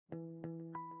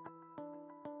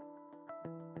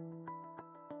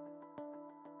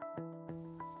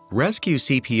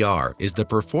ResQCPR is the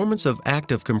performance of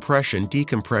active compression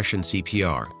decompression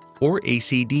CPR, or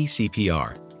Acd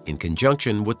Cpr, in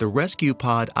conjunction with the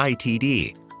ResQPod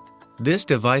ITD. This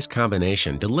device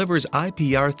combination delivers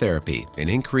IPR therapy and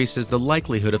increases the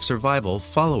likelihood of survival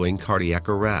following cardiac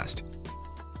arrest.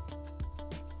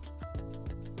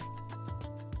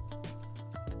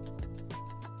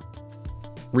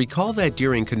 Recall that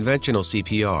during conventional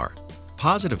CPR,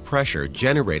 positive pressure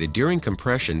generated during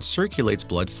compression circulates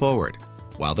blood forward,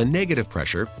 while the negative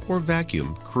pressure, or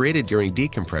vacuum, created during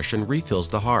decompression refills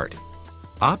the heart.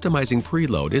 Optimizing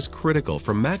preload is critical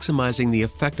for maximizing the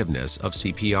effectiveness of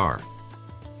CPR.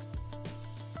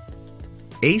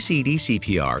 Acd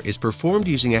Cpr is performed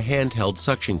using a handheld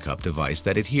suction cup device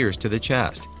that adheres to the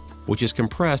chest, which is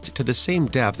compressed to the same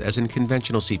depth as in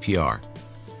conventional CPR.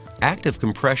 Active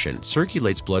compression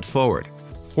circulates blood forward,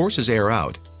 forces air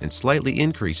out, and slightly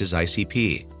increases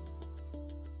ICP.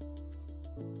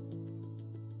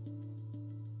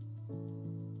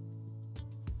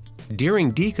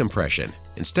 During decompression,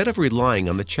 instead of relying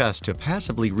on the chest to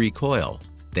passively recoil,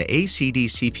 the Acd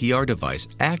Cpr device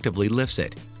actively lifts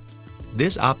it.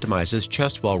 This optimizes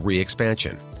chest wall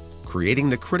re-expansion, creating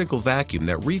the critical vacuum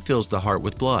that refills the heart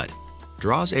with blood,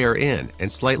 draws air in,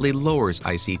 and slightly lowers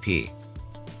ICP.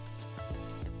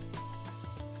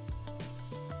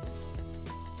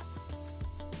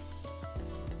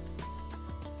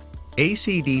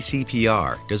 Acd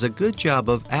Cpr does a good job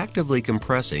of actively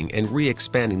compressing and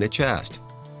re-expanding the chest,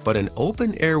 but an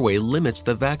open airway limits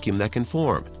the vacuum that can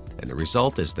form, and the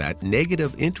result is that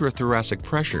negative intrathoracic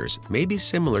pressures may be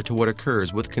similar to what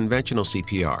occurs with conventional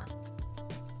CPR.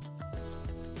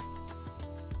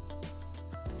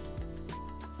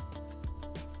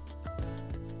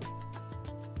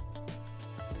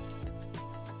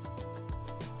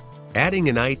 Adding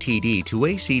an ITD to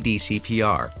Acd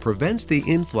Cpr prevents the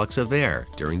influx of air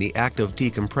during the active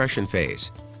decompression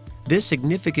phase. This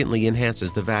significantly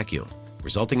enhances the vacuum,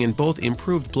 resulting in both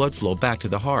improved blood flow back to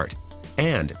the heart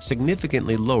and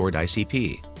significantly lowered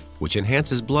ICP, which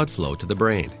enhances blood flow to the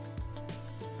brain.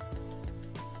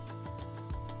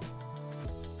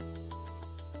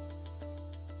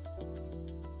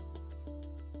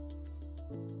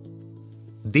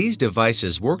 These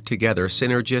devices work together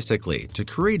synergistically to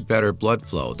create better blood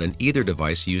flow than either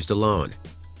device used alone.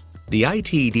 The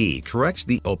ITD corrects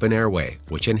the open airway,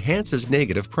 which enhances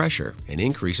negative pressure and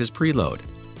increases preload,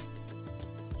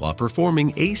 while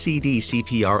performing Acd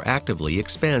Cpr actively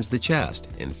expands the chest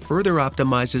and further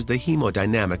optimizes the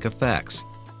hemodynamic effects.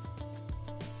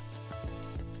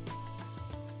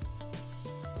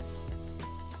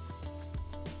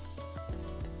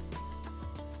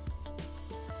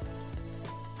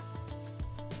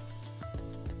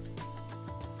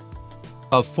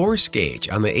 A force gauge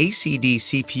on the Acd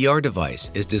Cpr device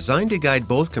is designed to guide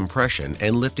both compression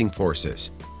and lifting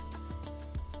forces.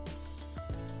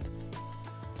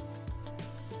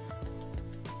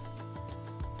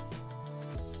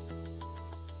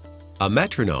 A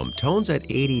metronome tones at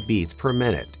 80 beats per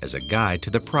minute as a guide to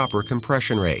the proper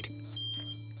compression rate.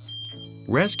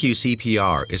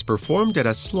 ResQCPR is performed at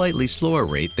a slightly slower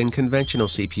rate than conventional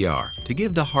CPR to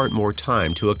give the heart more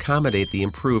time to accommodate the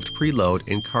improved preload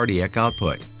and cardiac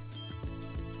output.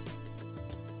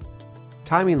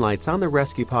 Timing lights on the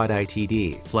ResQPod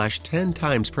ITD flash 10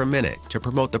 times per minute to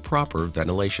promote the proper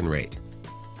ventilation rate.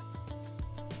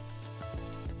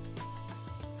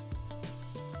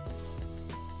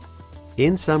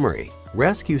 In summary,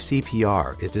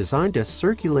 ResQCPR is designed to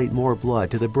circulate more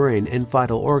blood to the brain and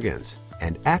vital organs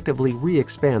and actively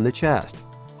re-expand the chest,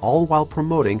 all while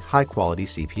promoting high-quality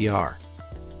CPR.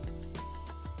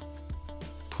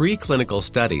 Preclinical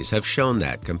studies have shown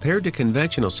that, compared to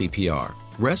conventional CPR,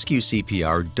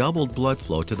 ResQCPR doubled blood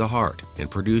flow to the heart and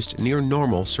produced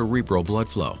near-normal cerebral blood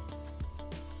flow.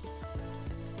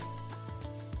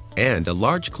 And a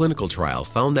large clinical trial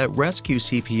found that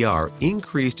ResQCPR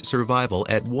increased survival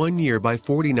at 1 year by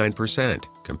 49%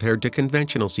 compared to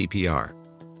conventional CPR.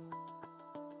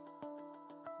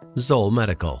 Zoll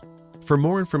Medical. For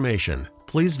more information,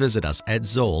 please visit us at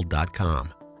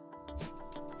zoll.com.